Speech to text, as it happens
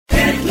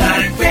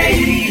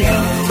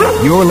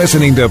You're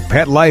listening to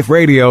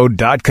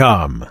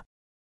PetLifeRadio.com.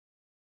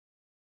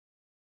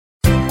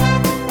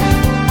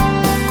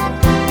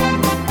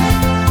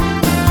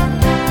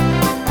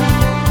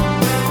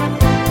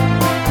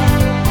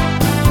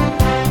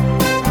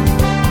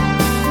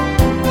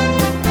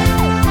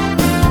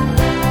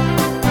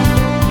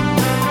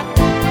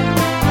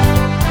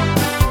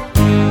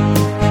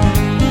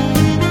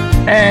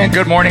 And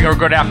good morning or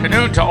good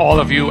afternoon to all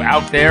of you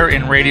out there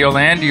in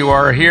Radioland. You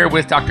are here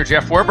with Dr.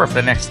 Jeff Werber for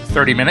the next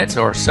 30 minutes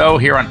or so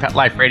here on Pet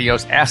Life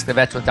Radio's Ask the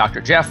Vets with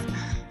Dr. Jeff.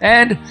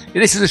 And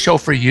this is a show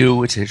for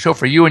you. It's a show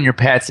for you and your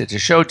pets. It's a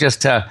show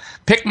just to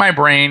pick my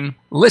brain,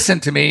 listen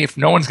to me. If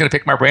no one's going to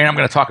pick my brain, I'm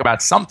going to talk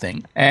about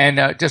something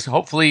and just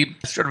hopefully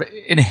sort of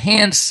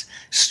enhance,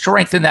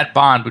 strengthen that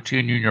bond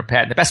between you and your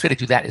pet. And the best way to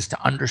do that is to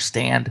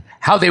understand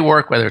how they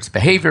work, whether it's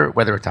behavior,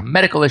 whether it's a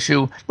medical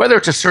issue, whether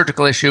it's a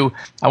surgical issue.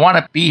 I want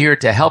to be here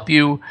to help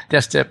you,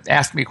 just to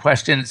ask me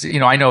questions.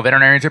 You know, I know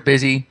veterinarians are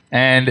busy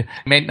and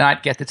may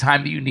not get the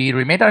time that you need, or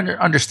you may not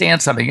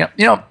understand something. You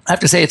know, I have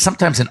to say it's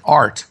sometimes an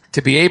art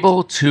to be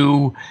able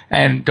to,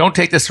 and don't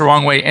take this the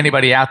wrong way,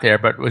 anybody out there,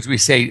 but as we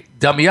say,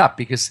 dummy up,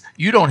 because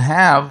you don't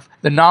have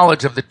the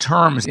knowledge of the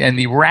terms and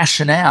the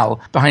rationale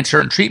behind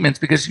certain treatments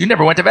because you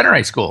never went to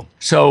veterinary school.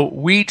 So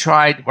we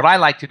tried, what I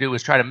like to do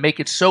is try to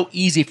make it so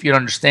easy for you to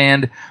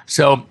understand.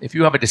 So if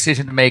you have a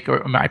decision to make, or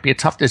it might be a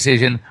tough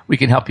decision, we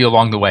can help you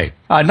along the way.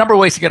 A number of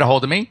ways to get a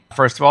hold of me.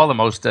 First of all,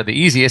 the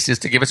easiest is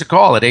to give us a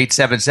call at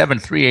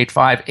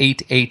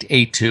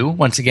 877-385-8882.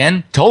 Once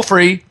again, toll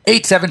free,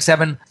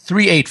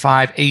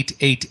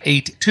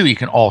 877-385-8882. You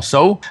can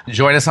also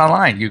join us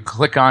online. You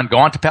go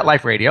on to Pet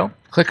Life Radio.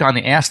 Click on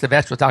the Ask the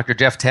Vets with Dr.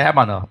 Jeff tab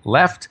on the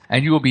left,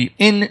 and you will be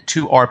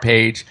into our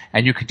page,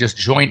 and you can just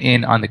join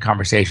in on the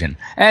conversation.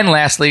 And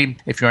lastly,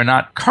 if you're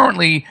not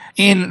currently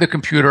in the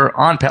computer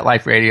on Pet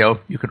Life Radio,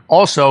 you can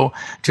also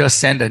just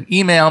send an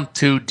email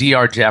to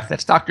Dr. Jeff,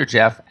 that's Dr.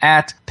 Jeff,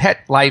 at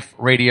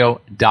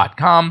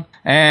PetLifeRadio.com.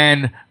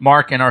 And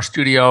Mark in our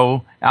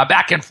studio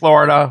back in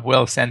Florida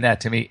will send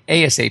that to me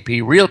ASAP,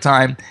 real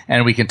time,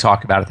 and we can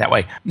talk about it that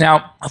way.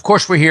 Now, of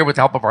course, we're here with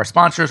the help of our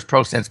sponsors,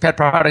 ProSense Pet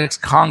Products,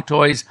 Kong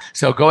Toys.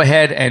 So go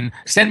ahead and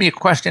send me a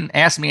question,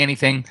 ask me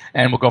anything,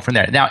 and we'll go from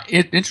there. Now,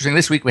 interesting,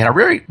 this week we had a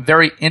very,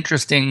 very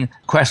interesting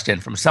question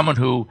from someone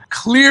who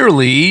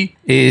clearly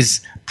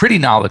is pretty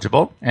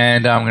knowledgeable,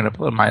 and I'm going to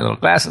put my little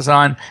glasses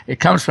on. It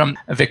comes from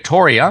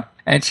Victoria,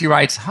 and she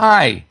writes,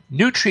 "Hi,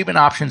 new treatment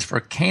options for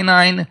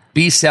canine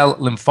B-cell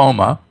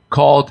lymphoma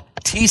called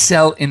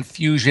T-cell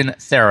infusion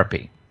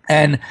therapy."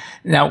 And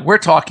now we're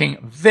talking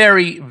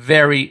very,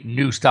 very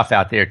new stuff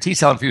out there,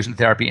 T-cell infusion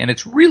therapy, and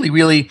it's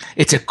really,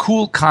 it's a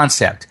cool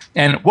concept.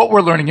 And what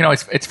we're learning,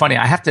 it's funny,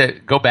 I have to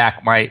go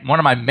back. One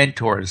of my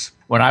mentors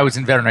when I was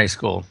in veterinary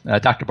school,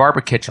 Dr.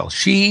 Barbara Kitchell,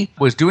 she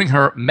was doing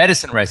her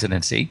medicine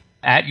residency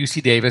at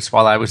UC Davis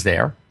while I was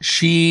there.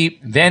 She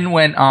then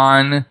went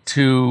on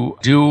to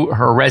do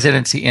her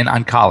residency in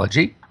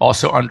oncology,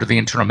 also under the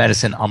internal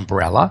medicine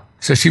umbrella.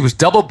 So she was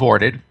double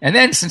boarded. And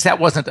then since that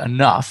wasn't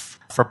enough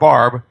for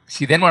Barb,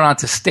 she then went on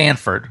to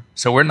Stanford.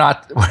 So we're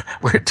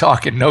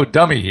talking no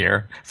dummy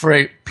here, for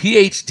a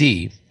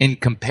PhD in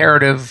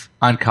comparative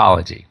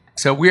oncology.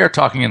 So we are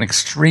talking an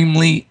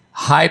extremely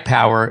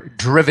high-power,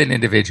 driven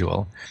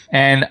individual.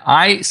 And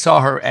I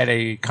saw her at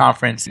a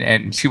conference,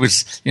 and she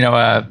was,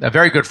 a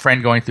very good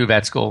friend going through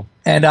vet school.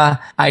 And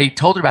I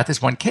told her about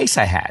this one case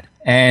I had.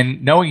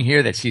 And knowing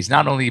here that she's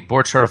not only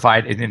board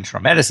certified in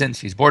internal medicine,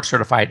 she's board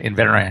certified in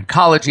veterinary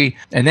oncology,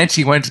 and then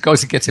she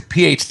goes and gets a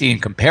PhD in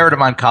comparative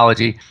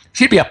oncology,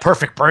 she'd be a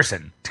perfect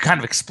person to kind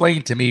of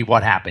explain to me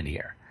what happened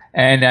here.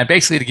 And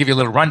basically, to give you a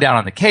little rundown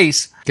on the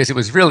case, because it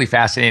was really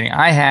fascinating,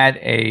 I had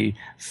a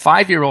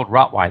 5-year-old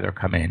Rottweiler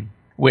come in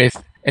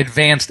with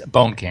advanced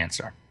bone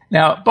cancer.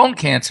 Now, bone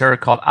cancer,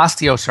 called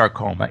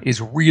osteosarcoma,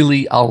 is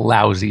really a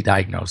lousy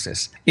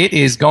diagnosis. It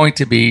is going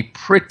to be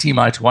pretty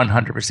much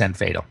 100%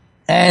 fatal.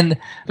 And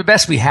the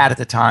best we had at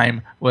the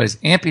time was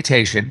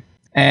amputation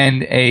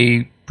and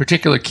a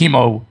particular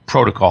chemo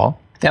protocol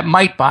that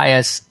might buy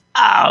us,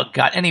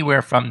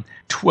 anywhere from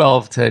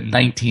 12 to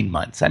 19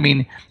 months. I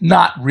mean,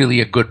 not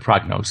really a good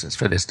prognosis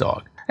for this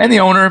dog. And the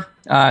owner,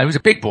 he was a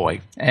big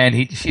boy,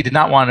 and she did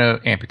not want to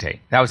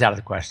amputate. That was out of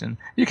the question.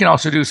 You can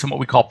also do what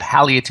we call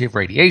palliative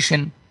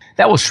radiation.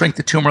 That will shrink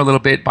the tumor a little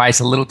bit, buy us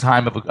a little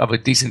time of a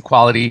decent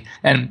quality,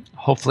 and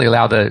hopefully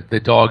allow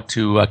the dog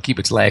to keep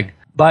its leg.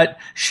 But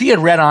she had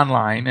read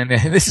online, and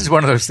this is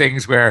one of those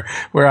things where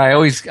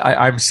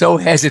I'm so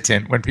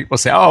hesitant when people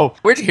say, "Oh,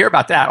 where'd you hear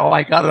about that?" "Oh,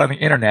 I got it on the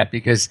internet,"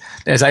 because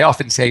as I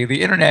often say,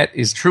 the internet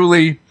is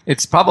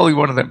it's probably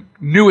one of the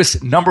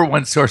newest number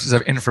one sources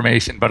of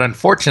information, but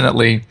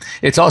unfortunately,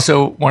 it's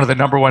also one of the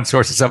number one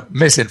sources of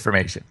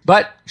misinformation.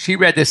 But she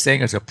read this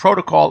thing as a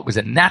protocol. It was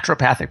a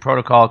naturopathic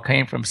protocol,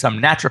 came from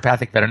some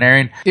naturopathic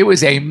veterinarian. It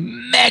was a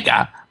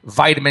mega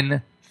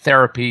vitamin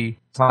therapy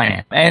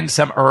plan and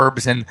some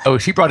herbs. And so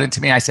she brought it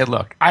to me. I said,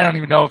 look, I don't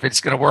even know if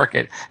it's going to work.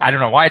 I don't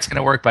know why it's going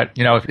to work, but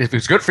if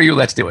it's good for you,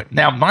 let's do it.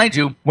 Now, mind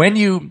you, when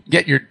you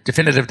get your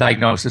definitive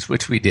diagnosis,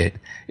 which we did,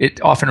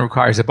 it often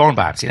requires a bone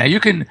biopsy. Now, you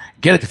can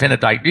get a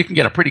definitive diagnosis. You can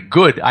get a pretty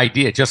good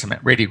idea just from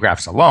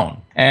radiographs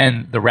alone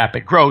and the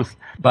rapid growth.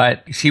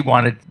 But she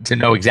wanted to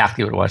know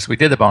exactly what it was. So we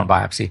did the bone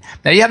biopsy.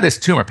 Now, you have this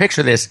tumor.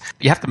 Picture this.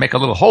 You have to make a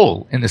little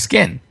hole in the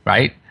skin,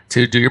 right,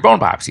 to do your bone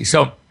biopsy.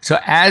 So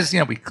as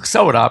we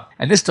sew it up,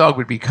 and this dog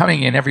would be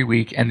coming in every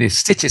week, and the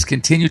stitches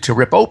continued to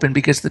rip open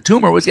because the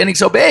tumor was getting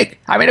so big.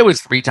 I mean, it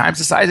was 3 times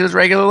the size of his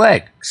regular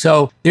leg.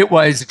 So it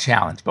was a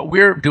challenge. But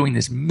we're doing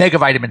this mega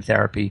vitamin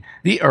therapy,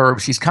 the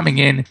herbs. He's coming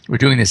in. We're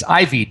doing this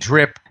IV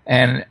drip.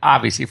 And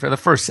obviously, for the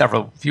first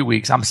few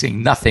weeks, I'm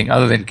seeing nothing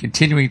other than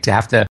continuing to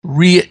have to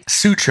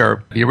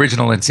re-suture the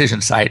original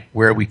incision site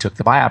where we took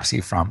the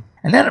biopsy from.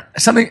 And then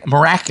something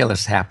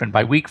miraculous happened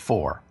by week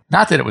 4.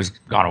 Not that it was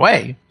gone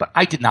away, but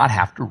I did not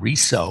have to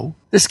re-sew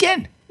the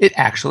skin. It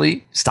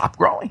actually stopped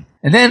growing.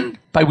 And then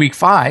by week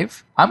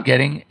 5, I'm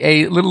getting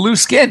a little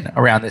loose skin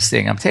around this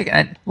thing.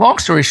 And long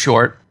story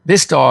short,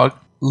 this dog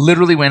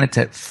literally went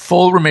into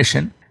full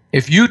remission.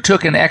 If you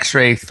took an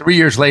x-ray 3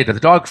 years later, the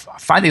dog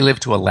finally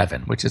lived to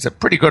 11, which is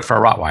pretty good for a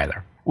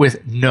Rottweiler,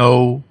 with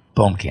no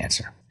bone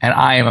cancer. And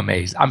I am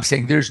amazed. I'm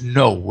saying there's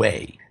no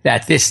way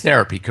that this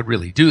therapy could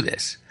really do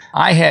this.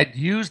 I had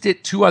used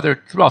it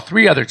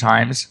 3 other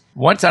times,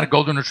 once on a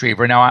golden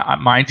retriever. Now,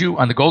 mind you,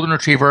 on the golden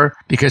retriever,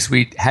 because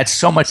we had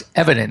so much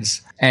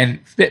evidence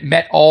and it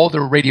met all the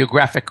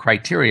radiographic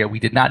criteria,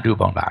 we did not do a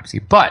bone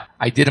biopsy. But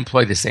I did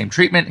employ the same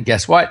treatment, and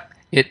guess what?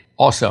 It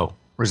also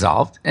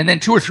resolved. And then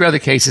 2 or 3 other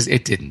cases,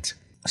 it didn't.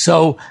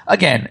 So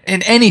again,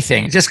 in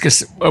anything, just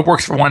because it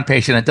works for one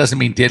patient, it doesn't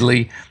mean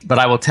diddly. But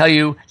I will tell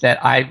you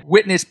that I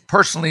witnessed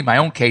personally my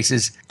own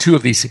cases, 2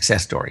 of these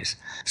success stories.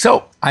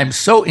 So I'm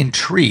so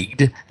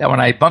intrigued that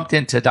when I bumped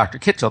into Dr.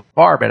 Kitchell,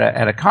 Barb,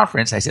 at a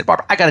conference, I said,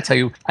 Barb, I got to tell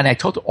you. And I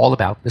told her all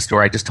about the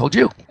story I just told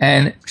you.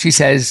 And she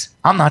says,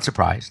 I'm not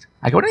surprised.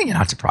 I go, what do you mean you're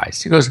not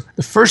surprised? She goes,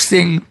 the first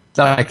thing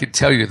that I could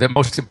tell you, the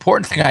most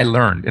important thing I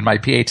learned in my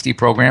PhD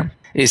program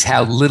is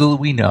how little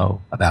we know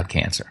about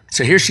cancer.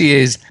 So here she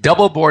is,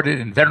 double boarded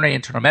in veterinary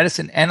internal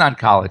medicine and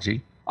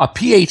oncology, a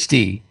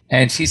PhD,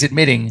 and she's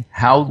admitting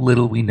how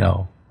little we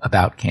know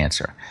about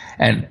cancer.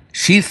 And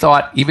she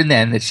thought even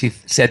then that she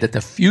said that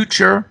the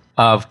future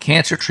of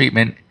cancer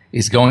treatment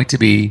is going to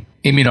be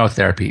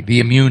immunotherapy, the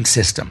immune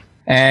system.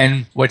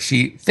 And what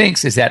she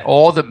thinks is that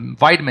all the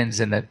vitamins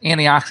and the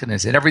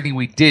antioxidants and everything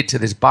we did to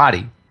this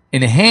body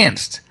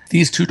enhanced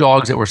these 2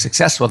 dogs that were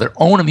successful, their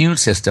own immune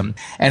system.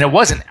 And it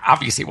wasn't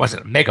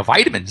mega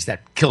vitamins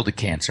that killed the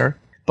cancer,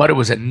 but it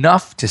was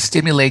enough to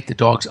stimulate the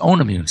dog's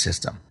own immune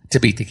system to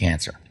beat the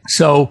cancer.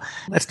 So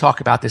let's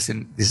talk about this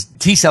in this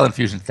T-cell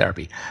infusion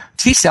therapy.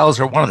 T-cells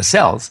are one of the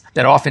cells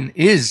that often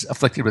is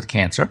afflicted with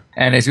cancer.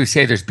 And as we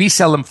say, there's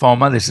B-cell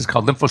lymphoma. This is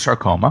called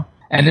lymphosarcoma.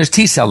 And there's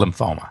T-cell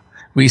lymphoma.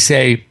 We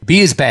say B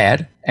is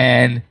bad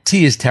and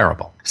T is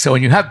terrible. So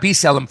when you have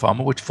B-cell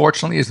lymphoma, which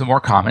fortunately is the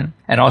more common,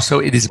 and also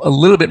it is a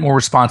little bit more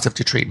responsive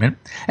to treatment,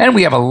 and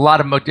we have a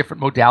lot of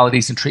different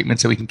modalities and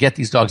treatments so we can get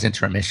these dogs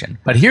into remission.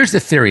 But here's the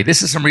theory.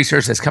 This is some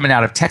research that's coming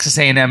out of Texas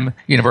A&M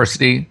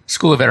University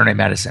School of Veterinary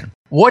Medicine.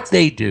 What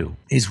they do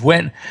is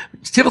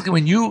typically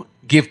when you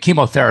give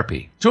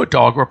chemotherapy to a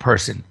dog or a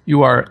person,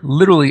 you are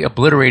literally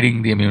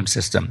obliterating the immune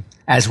system,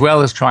 as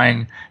well as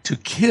trying to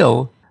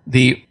kill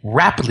the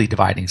rapidly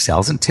dividing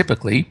cells. And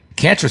typically,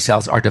 cancer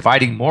cells are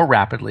dividing more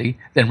rapidly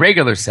than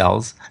regular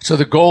cells. So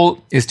the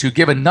goal is to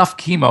give enough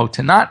chemo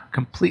to not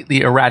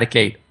completely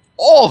eradicate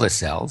all the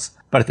cells,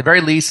 but at the very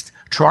least,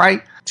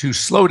 try to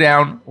slow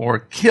down or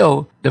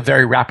kill the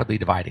very rapidly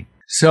dividing.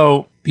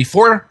 So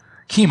before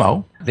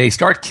chemo, they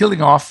start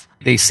killing off,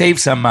 they save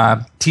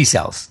some T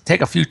cells,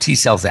 take a few T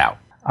cells out.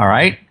 All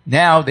right.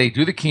 Now they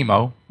do the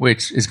chemo,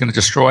 which is going to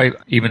destroy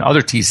even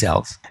other T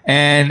cells,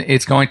 and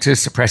it's going to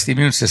suppress the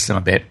immune system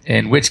a bit,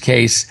 in which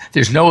case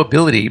there's no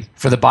ability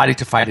for the body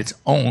to fight its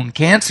own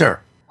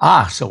cancer.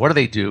 So what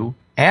do?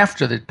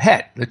 After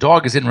the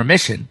dog is in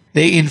remission,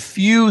 they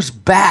infuse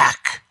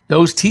back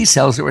those T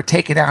cells that were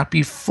taken out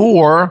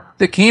before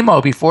the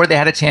chemo, before they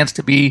had a chance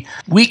to be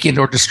weakened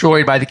or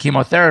destroyed by the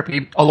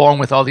chemotherapy, along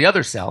with all the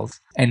other cells.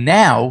 And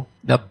now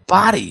the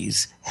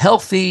body's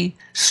healthy,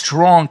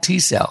 strong T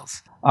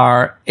cells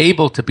are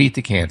able to beat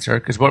the cancer,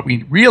 because what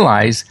we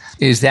realize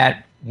is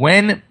that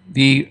when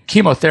the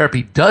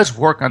chemotherapy does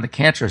work on the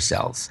cancer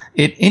cells,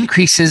 it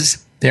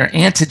increases their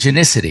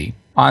antigenicity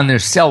on their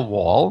cell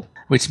wall,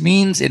 which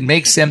means it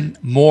makes them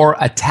more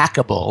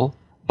attackable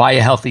by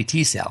a healthy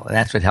T cell. And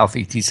that's what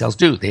healthy T cells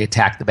do. They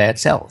attack the bad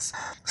cells.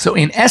 So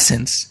in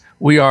essence,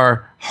 we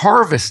are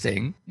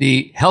harvesting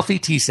the healthy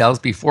T cells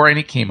before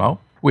any chemo.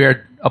 We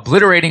are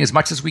obliterating as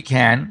much as we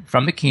can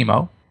from the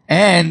chemo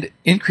and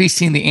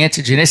increasing the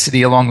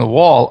antigenicity along the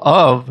wall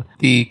of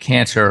the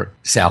cancer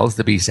cells,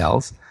 the B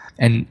cells.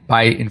 And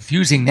by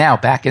infusing now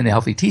back in the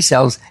healthy T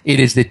cells, it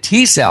is the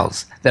T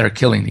cells that are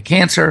killing the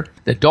cancer,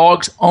 the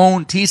dog's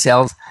own T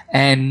cells,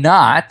 and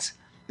not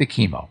the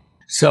chemo.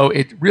 So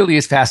it really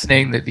is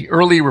fascinating that the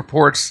early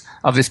reports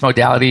of this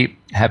modality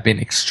have been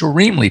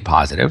extremely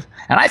positive.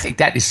 And I think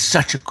that is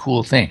such a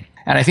cool thing.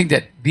 And I think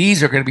that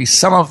these are going to be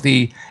some of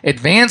the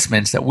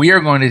advancements that we are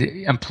going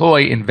to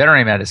employ in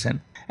veterinary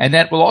medicine, and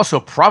that will also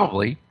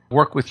probably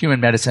work with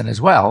human medicine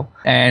as well.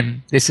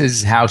 And this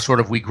is how sort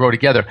of we grow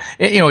together.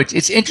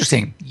 It's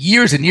interesting.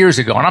 Years and years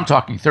ago, and I'm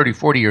talking 30,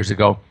 40 years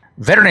ago,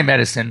 veterinary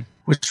medicine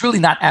was really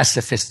not as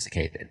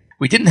sophisticated.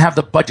 We didn't have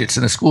the budgets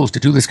in the schools to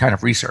do this kind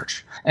of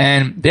research.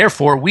 And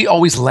therefore, we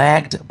always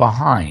lagged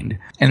behind,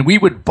 and we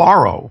would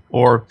borrow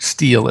or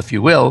steal, if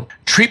you will,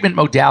 treatment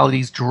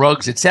modalities,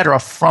 drugs, etc.,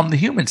 from the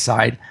human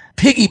side,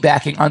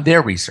 piggybacking on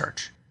their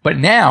research. But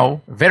now,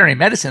 veterinary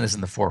medicine is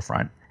in the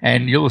forefront,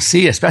 and you'll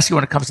see, especially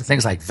when it comes to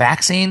things like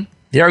vaccine,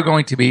 there are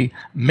going to be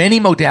many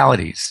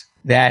modalities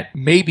that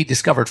may be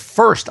discovered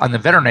first on the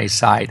veterinary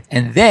side,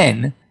 and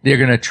then they're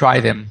going to try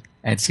them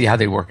and see how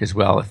they work as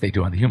well if they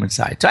do on the human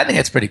side. So I think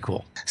that's pretty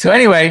cool. So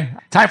anyway,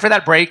 time for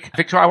that break.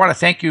 Victor, I want to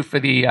thank you for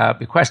the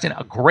question.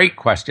 A great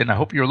question. I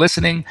hope you're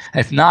listening.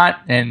 If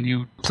not, and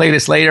you play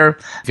this later,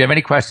 if you have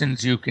any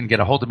questions, you can get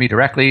a hold of me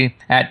directly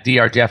at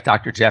drjeff,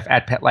 drjeff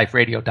at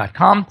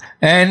petliferadio.com.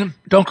 And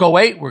don't go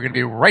away. We're going to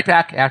be right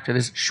back after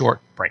this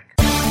short break.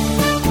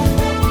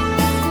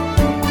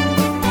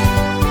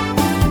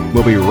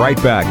 We'll be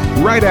right back,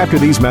 right after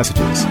these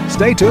messages.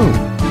 Stay tuned.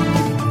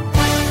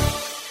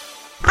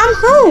 I'm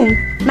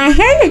home. My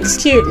hair looks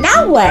cute.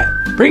 Now what?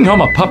 Bringing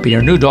home a puppy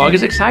or new dog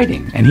is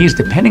exciting, and he's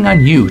depending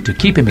on you to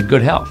keep him in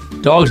good health.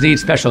 Dogs need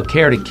special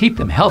care to keep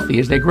them healthy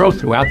as they grow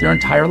throughout their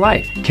entire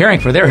life. Caring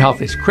for their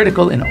health is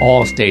critical in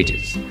all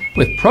stages.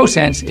 With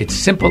ProSense, it's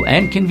simple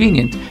and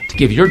convenient to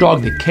give your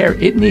dog the care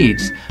it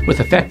needs with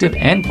effective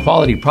and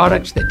quality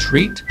products that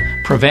treat,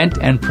 prevent,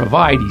 and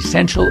provide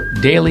essential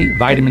daily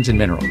vitamins and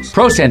minerals.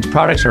 ProSense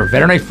products are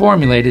veterinary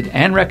formulated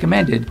and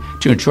recommended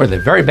to ensure the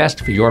very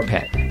best for your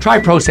pet. Try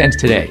ProSense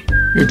today.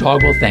 Your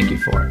dog will thank you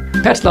for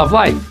it. Pets love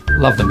life.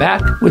 Love them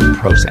back with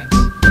ProSense.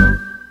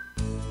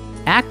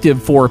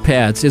 Active for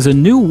Pets is a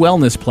new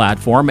wellness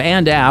platform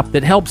and app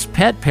that helps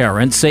pet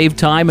parents save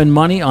time and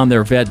money on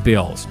their vet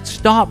bills.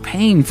 Stop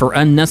paying for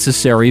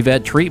unnecessary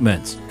vet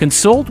treatments.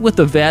 Consult with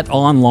a vet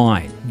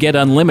online. Get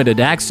unlimited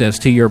access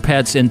to your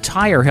pet's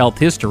entire health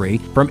history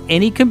from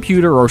any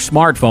computer or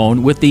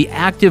smartphone with the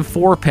Active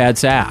for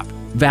Pets app.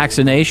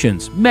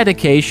 Vaccinations,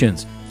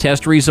 medications,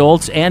 test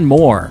results, and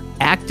more.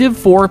 Active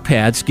for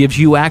Pets gives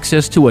you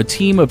access to a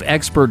team of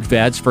expert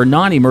vets for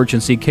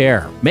non-emergency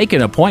care. Make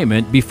an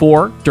appointment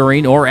before,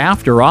 during, or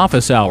after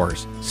office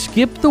hours.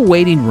 Skip the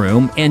waiting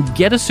room and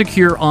get a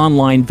secure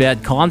online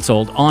vet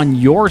consult on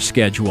your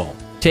schedule.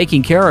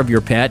 Taking care of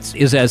your pets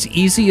is as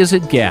easy as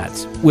it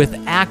gets with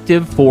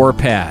Active for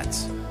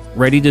Pets.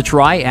 Ready to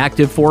try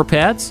Active for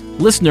Pets?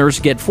 Listeners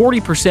get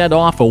 40%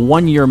 off a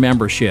one-year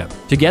membership.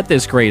 To get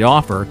this great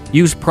offer,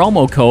 use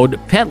promo code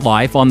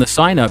PETLIFE on the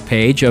sign-up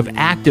page of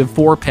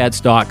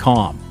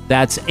active4pets.com.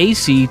 That's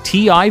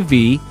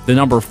ACTIV, the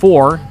number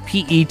 4,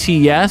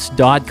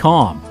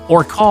 PETS.com.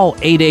 Or call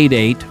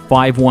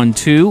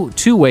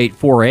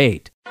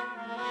 888-512-2848.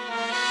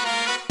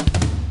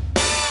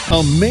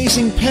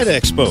 Amazing Pet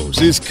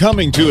Expos is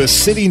coming to a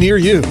city near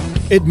you.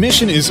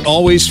 Admission is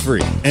always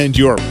free, and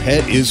your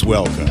pet is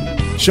welcome.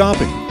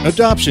 Shopping,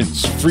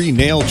 adoptions, free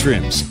nail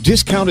trims,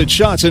 discounted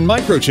shots and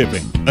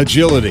microchipping,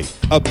 agility,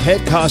 a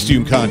pet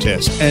costume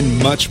contest, and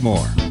much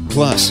more.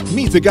 Plus,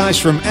 meet the guys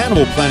from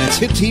Animal Planet's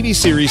hit TV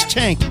series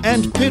Tank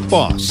and Pit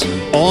Boss.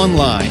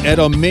 Online at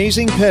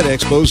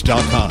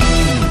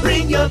AmazingPetExpos.com.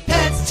 Bring your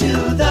pets to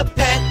the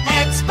Pet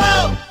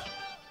Expo.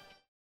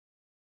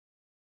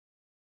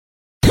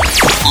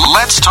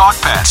 Let's talk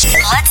pets.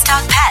 Let's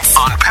talk pets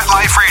On Pet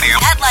Life Radio.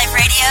 Pet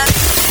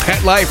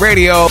Life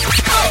Radio.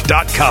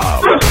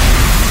 PetLifeRadio.com.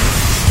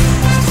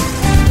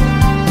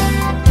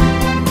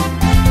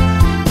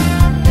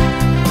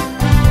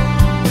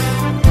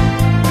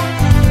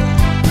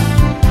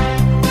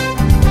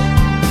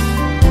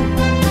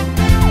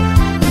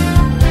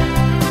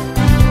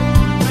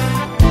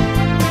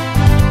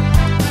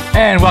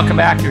 And welcome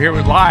back. You're here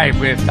live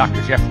with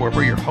Dr. Jeff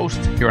Werber, your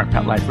host here on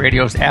Pet Life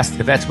Radio's Ask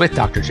the Vets with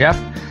Dr. Jeff.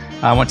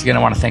 Once again, I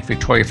want to thank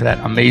Victoria for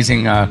that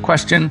amazing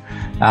question.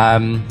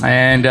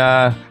 And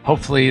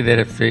hopefully that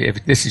if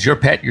this is your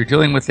pet, you're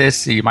dealing with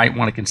this, you might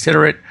want to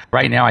consider it.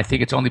 Right now, I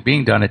think it's only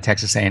being done at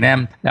Texas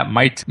A&M. That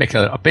might make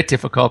it a bit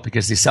difficult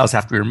because these cells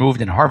have to be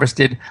removed and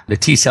harvested, the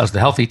T cells, the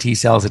healthy T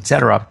cells,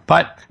 etc.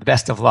 But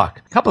best of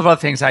luck. A couple of other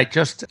things. I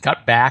just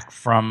got back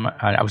from,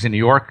 I was in New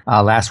York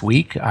last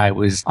week. I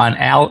was on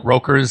Al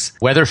Roker's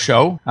weather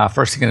show,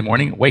 first thing in the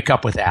morning, Wake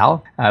Up with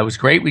Al. It was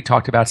great. We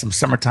talked about some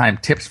summertime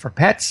tips for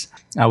pets.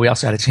 We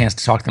also had a chance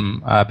to talk to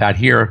them about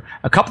here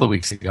a couple of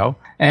weeks ago.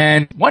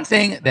 And one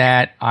thing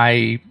that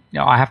I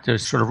have to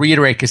sort of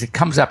reiterate because it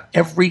comes up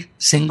every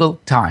single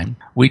time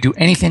we do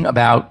anything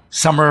about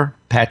summer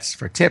pets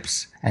for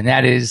tips, and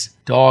that is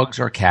dogs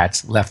or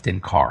cats left in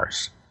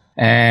cars.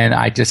 And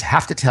I just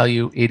have to tell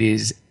you, it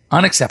is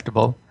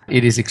unacceptable.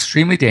 It is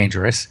extremely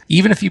dangerous,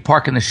 even if you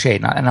park in the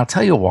shade. And I'll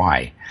tell you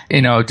why.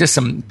 just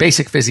some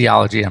basic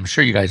physiology. I'm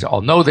sure you guys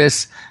all know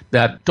this,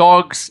 that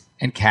dogs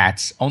and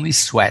cats only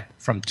sweat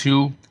from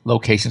 2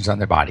 locations on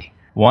their body.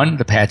 1,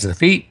 the pads of the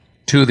feet,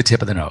 2, the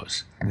tip of the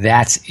nose.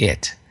 That's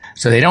it.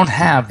 So they don't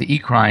have the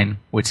eccrine,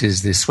 which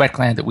is the sweat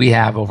gland that we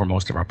have over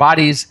most of our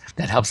bodies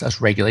that helps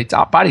us regulate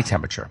body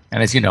temperature.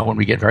 And as you know, when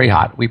we get very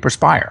hot, we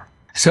perspire.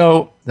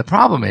 So the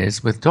problem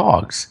is with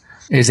dogs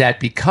is that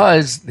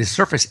because the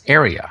surface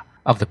area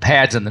of the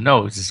pads and the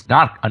nose is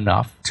not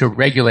enough to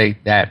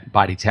regulate that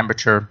body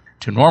temperature,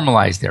 to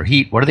normalize their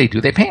heat, what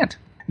do? They pant.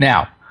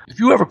 Now, if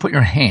you ever put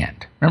your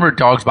hand, remember a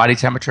dog's body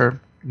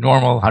temperature,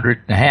 normal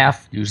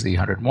 100.5, usually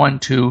 101,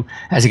 2.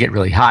 As it get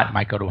really hot, it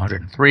might go to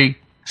 103.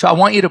 So I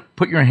want you to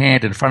put your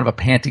hand in front of a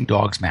panting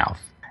dog's mouth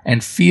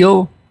and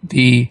feel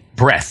the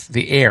breath,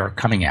 the air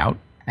coming out.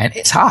 And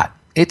it's hot.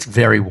 It's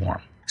very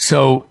warm.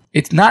 So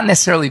it's not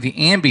necessarily the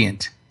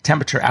ambient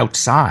temperature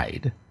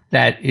outside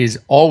that is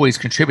always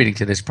contributing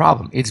to this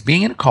problem. It's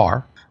being in a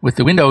car with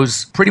the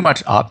windows pretty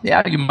much up.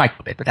 Yeah, you might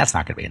do it, but that's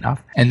not going to be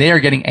enough. And they are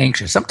getting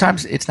anxious.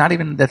 Sometimes it's not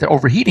even that they're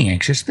overheating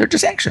anxious. They're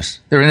just anxious.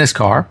 They're in this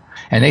car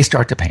and they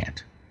start to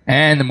pant.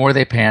 And the more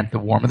they pant, the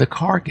warmer the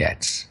car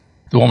gets.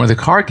 The warmer the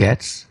car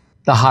gets,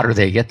 the hotter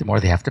they get, the more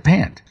they have to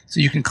pant. So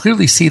you can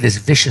clearly see this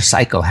vicious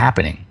cycle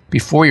happening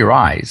before your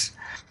eyes.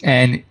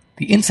 And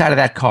the inside of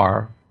that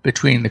car,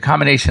 between the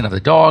combination of the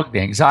dog, the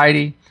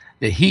anxiety,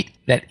 the heat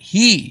that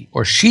he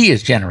or she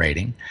is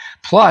generating,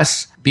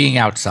 plus being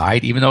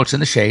outside, even though it's in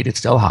the shade, it's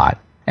still hot.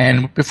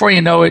 And before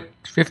you know it,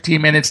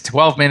 15 minutes,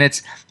 12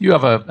 minutes, you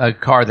have a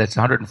car that's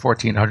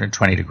 114,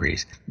 120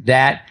 degrees.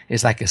 That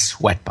is like a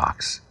sweat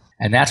box.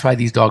 And that's why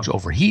these dogs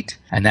overheat,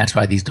 and that's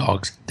why these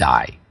dogs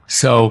die.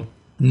 So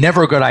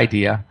never a good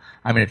idea.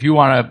 I mean, if you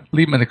want to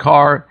leave them in the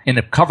car in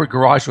a covered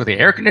garage with the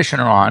air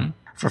conditioner on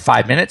for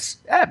 5 minutes,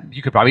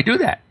 you could probably do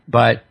that.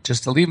 But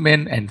just to leave them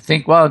in and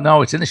think, well,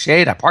 no, it's in the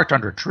shade. I parked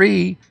under a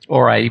tree,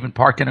 or I even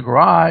park in a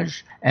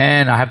garage,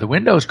 and I have the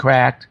windows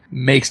cracked,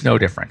 makes no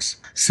difference.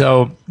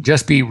 So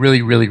just be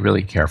really, really,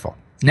 really careful.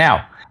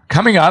 Now,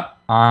 coming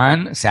up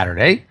on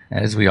Saturday,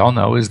 as we all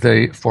know, is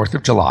the 4th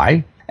of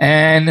July.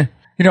 And,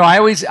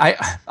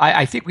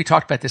 I think we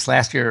talked about this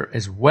last year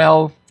as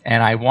well.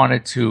 And I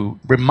wanted to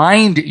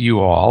remind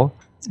you all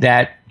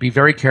that be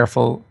very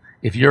careful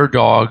if your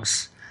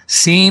dogs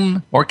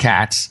or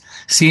cats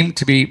seem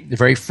to be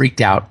very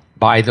freaked out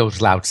by those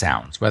loud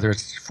sounds, whether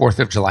it's 4th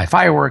of July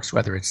fireworks,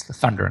 whether it's the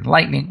thunder and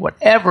lightning,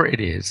 whatever it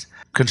is,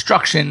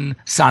 construction,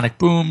 sonic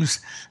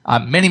booms.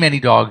 Many, many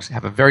dogs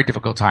have a very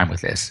difficult time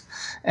with this.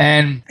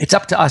 And it's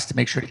up to us to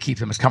make sure to keep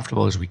them as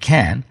comfortable as we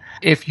can.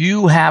 If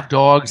you have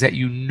dogs that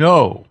you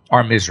know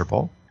are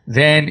miserable,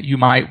 then you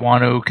might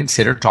want to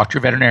consider, talk to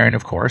your veterinarian,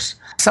 of course,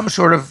 some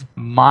sort of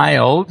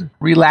mild,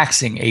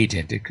 relaxing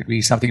agent. It could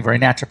be something very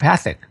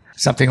naturopathic,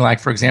 something like,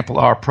 for example,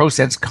 our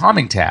ProSense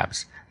calming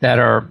tabs that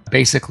are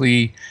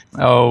basically,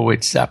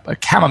 it's a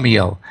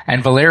chamomile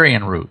and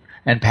valerian root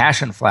and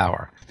passion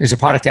flower. There's a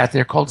product out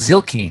there called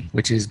Zilkene,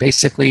 which is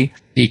basically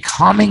the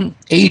calming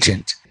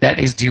agent that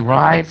is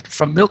derived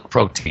from milk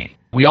protein.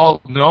 We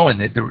all know, and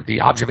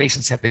the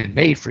observations have been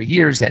made for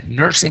years, that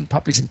nursing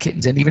puppies and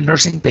kittens and even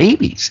nursing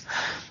babies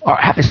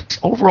have this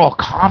overall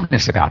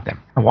calmness about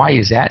them. And why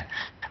is that?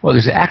 Well,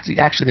 there's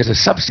there's a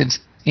substance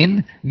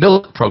in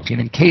milk protein,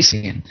 in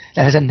casein,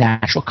 that has a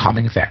natural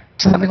calming effect.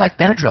 Something like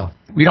Benadryl.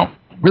 We don't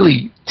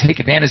really take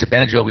advantage of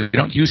Benadryl. We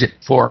don't use it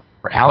for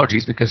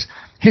allergies because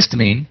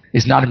histamine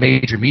is not a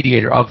major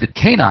mediator of the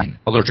canine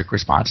allergic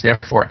response.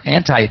 Therefore,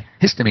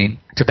 antihistamine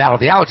to battle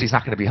the allergy is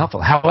not going to be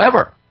helpful.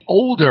 However,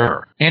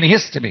 older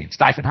antihistamines,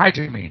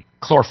 diphenhydramine,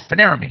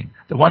 chlorpheniramine,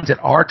 the ones that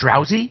are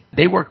drowsy,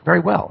 they work very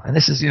well. And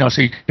this is,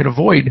 so you can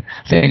avoid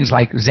things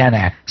like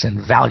Xanax and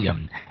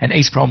Valium and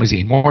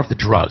acepromazine, more of the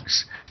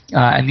drugs.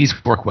 And these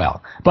work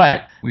well.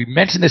 But we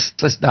mentioned this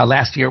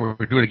last year. We'll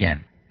do it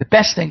again. The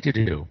best thing to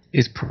do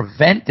is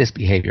prevent this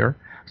behavior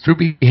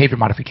through behavior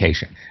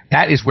modification.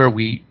 That is where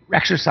we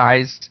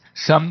exercise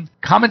some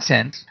common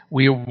sense.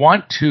 We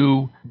want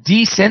to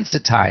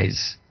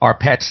desensitize our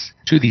pets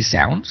to these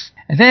sounds.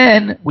 And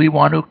then we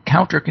want to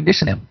counter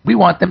condition them. We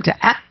want them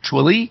to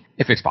actually,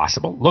 if it's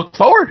possible, look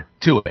forward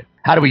to it.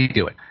 How do we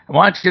do it? I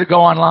want you to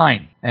go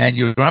online, and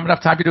you don't have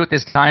enough time to do it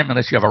this time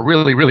unless you have a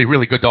really, really,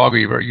 really good dog,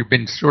 or you've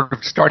been sort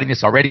of starting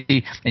this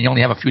already and you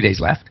only have a few days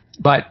left.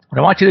 But what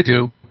I want you to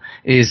do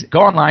is go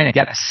online and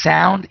get a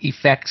sound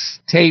effects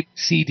tape,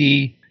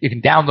 CD. You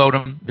can download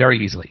them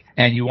very easily.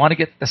 And you want to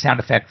get the sound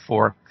effect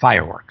for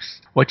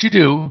fireworks. What you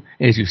do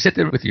is you sit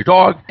there with your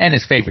dog and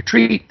his favorite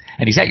treat,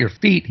 and he's at your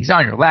feet, he's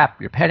on your lap,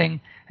 you're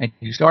petting, and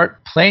you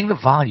start playing the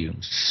volume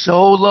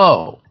so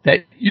low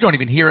that you don't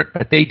even hear it,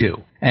 but they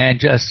do. And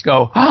just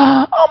go,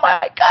 oh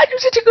my God, you're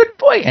such a good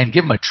boy, and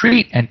give him a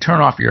treat and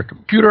turn off your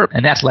computer,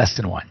 and that's less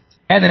than one.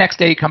 And the next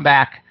day you come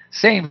back,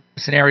 same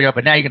scenario,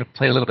 but now you're going to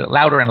play a little bit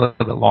louder and a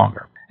little bit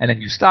longer. And then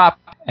you stop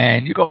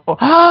and you go,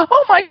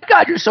 oh my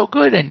God, you're so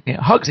good, and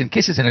hugs and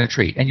kisses and a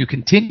treat. And you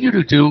continue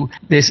to do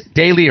this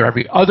daily or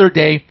every other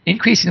day,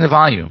 increasing the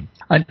volume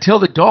until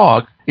the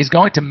dog is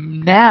going to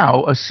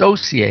now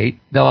associate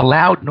the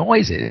loud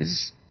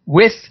noises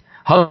with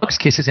hugs,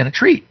 kisses, and a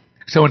treat.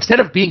 So instead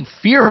of being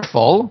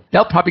fearful,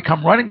 they'll probably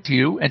come running to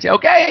you and say,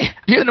 okay,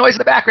 hear the noise in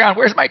the background.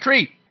 Where's my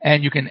treat?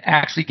 And you can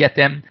actually get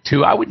them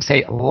to, I wouldn't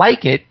say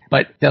like it,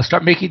 but they'll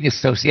start making the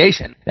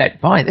association that,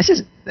 boy,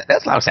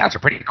 that loud sounds are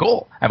pretty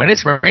cool. I mean,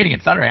 it's raining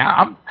and thundering.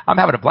 I'm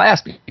having a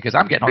blast because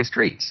I'm getting all these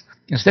treats.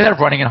 Instead of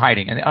running and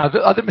hiding. And the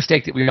other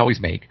mistake that we always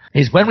make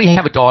is when we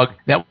have a dog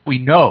that we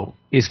know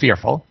is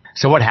fearful.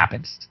 So what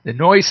happens? The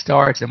noise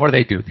starts, and what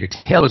do? Their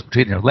tail is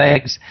between their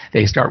legs.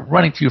 They start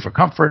running to you for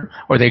comfort,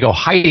 or they go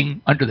hiding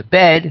under the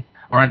bed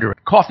or under a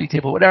coffee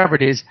table, whatever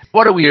it is.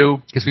 What do we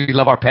do? Because we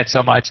love our pets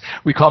so much.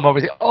 We call them over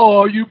and say,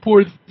 oh, you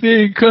poor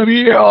thing, come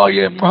here. Oh,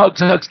 yeah,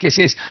 hugs,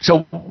 kisses.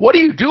 So what are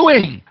you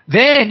doing?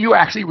 Then you're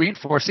actually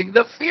reinforcing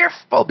the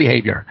fearful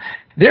behavior.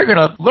 They're going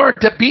to learn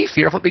to be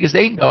fearful because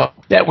they know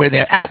that when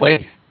they're that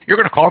way, you're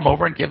going to call them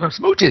over and give them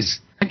smooches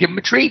and give them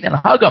a treat and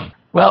hug them.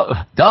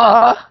 Well,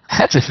 duh,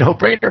 that's a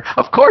no-brainer.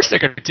 Of course they're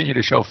going to continue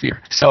to show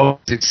fear. So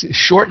it's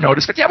short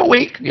notice, but you have a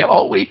week. You have a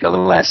whole week, a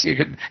little less. You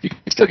can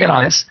still get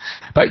on this.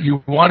 But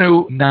you want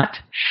to not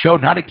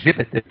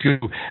exhibit, to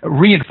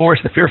reinforce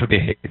the fearful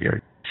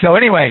behavior. So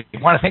anyway,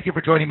 I want to thank you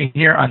for joining me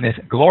here on this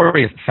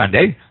glorious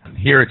Sunday.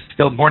 Here it's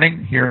still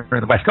morning here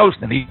in the West Coast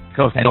and the East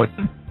Coast. I know it's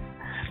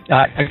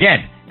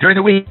again, during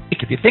the week,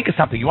 if you think of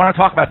something, you want to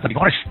talk about something, you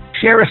want to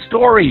share a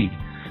story,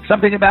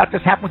 something about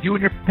this happened with you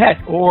and your pet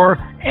or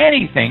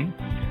anything,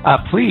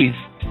 please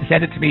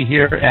send it to me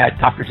here at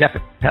Dr. Jeff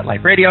at Pet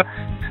Life Radio.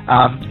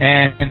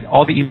 And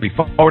all the emails will be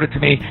forwarded to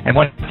me. And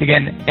once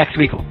again, next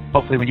week,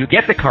 hopefully when you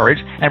get the courage,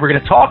 and we're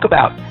going to talk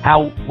about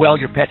how well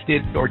your pets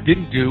did or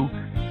didn't do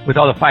with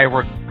all the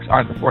fireworks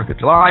on the 4th of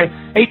July,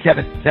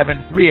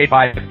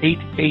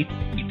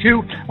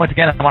 877-385-8882. Once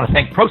again, I want to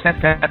thank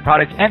ProSense Pet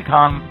Products and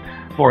Kong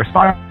for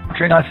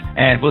sponsoring us,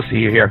 and we'll see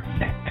you here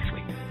next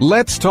week.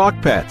 Let's Talk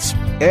Pets,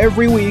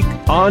 every week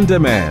on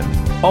demand,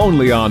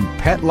 only on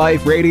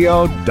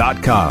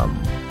PetLifeRadio.com.